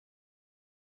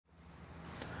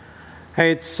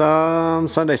Hey, it's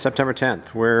Sunday, September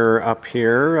 10th. We're up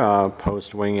here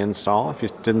post-wing install. If you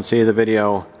didn't see the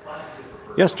video,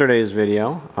 yesterday's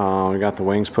video, we got the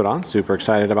wings put on. Super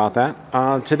excited about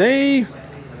that. Today,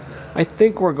 I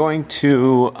think we're going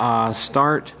to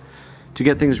start to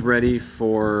get things ready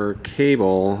for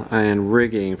cable and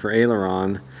rigging for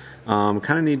Aileron.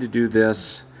 Kind of need to do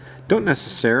this. Don't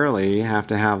necessarily have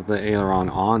to have the aileron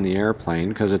on the airplane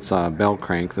because it's a bell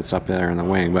crank that's up there in the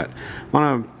wing, but I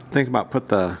want to think about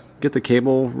get the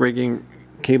cable rigging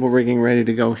ready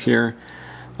to go here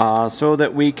so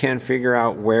that we can figure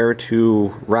out where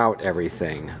to route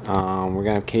everything. We're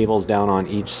gonna have cables down on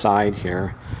each side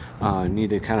here.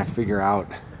 Need to kind of figure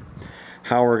out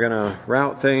how we're gonna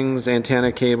route things,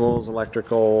 antenna cables,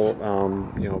 electrical,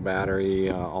 battery,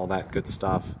 all that good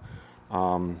stuff.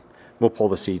 We'll pull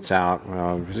the seats out.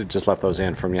 Just left those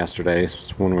in from yesterday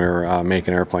when we were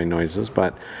making airplane noises,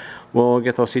 but we'll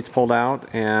get those seats pulled out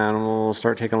and we'll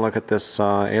start taking a look at this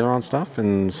aileron stuff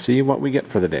and see what we get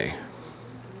for the day.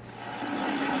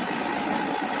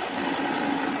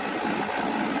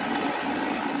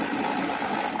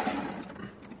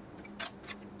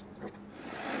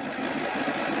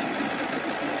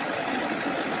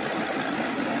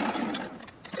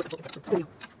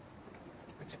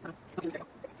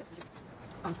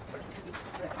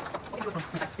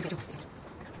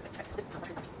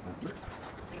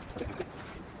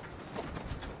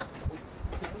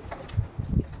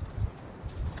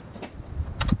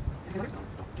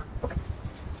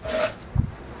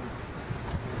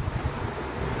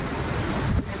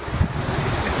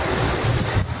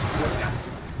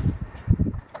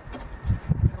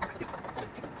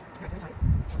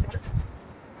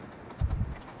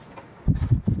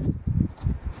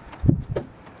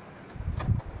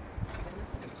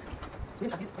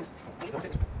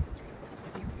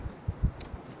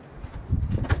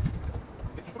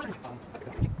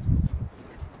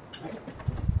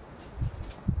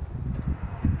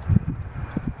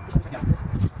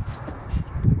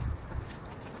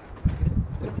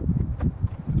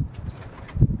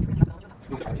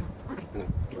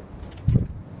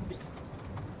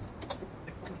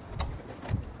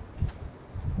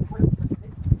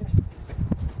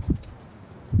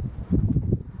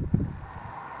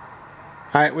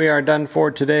 Alright, we are done for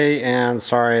today, and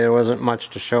sorry there wasn't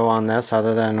much to show on this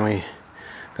other than we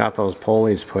got those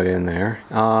pulleys put in there.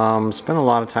 Spent a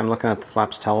lot of time looking at the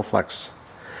flap teleflex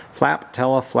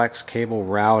cable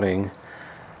routing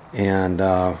and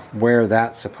where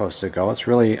that's supposed to go. It's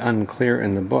really unclear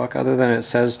in the book other than it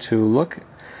says to look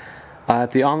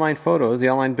at the online photos, the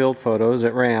online build photos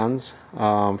at RANS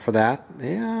for that,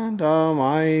 and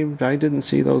I didn't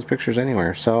see those pictures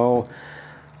anywhere. So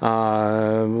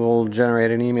we'll generate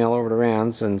an email over to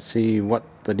RANS and see what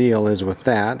the deal is with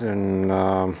that,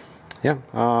 and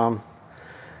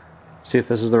see if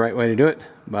this is the right way to do it.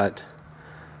 But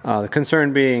the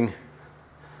concern being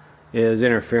is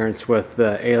interference with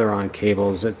the aileron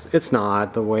cables. It's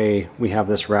not the way we have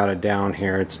this routed down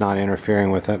here. It's not interfering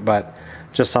with it, but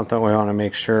just something we want to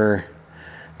make sure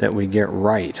that we get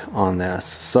right on this.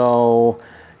 So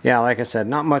yeah, like I said,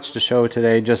 not much to show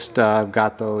today. Just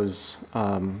got those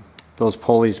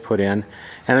pulleys put in,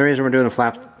 and the reason we're doing a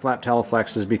flap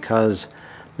teleflex is because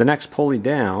the next pulley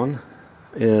down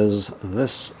is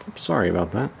this. Sorry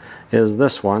about that. Is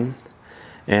this one,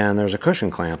 and there's a cushion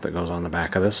clamp that goes on the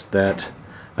back of this that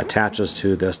attaches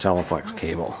to this teleflex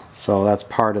cable. So that's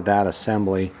part of that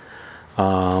assembly.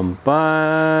 But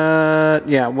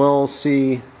yeah, we'll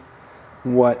see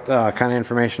what kind of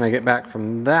information I get back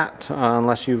from that,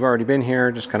 unless you've already been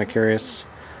here. Just kind of curious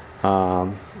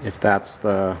if that's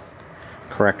the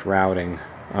correct routing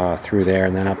through there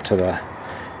and then up to the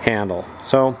handle.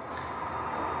 So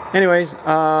anyways,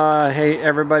 hey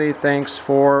everybody, thanks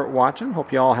for watching.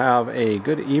 Hope you all have a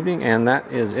good evening, and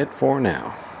that is it for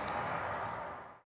now.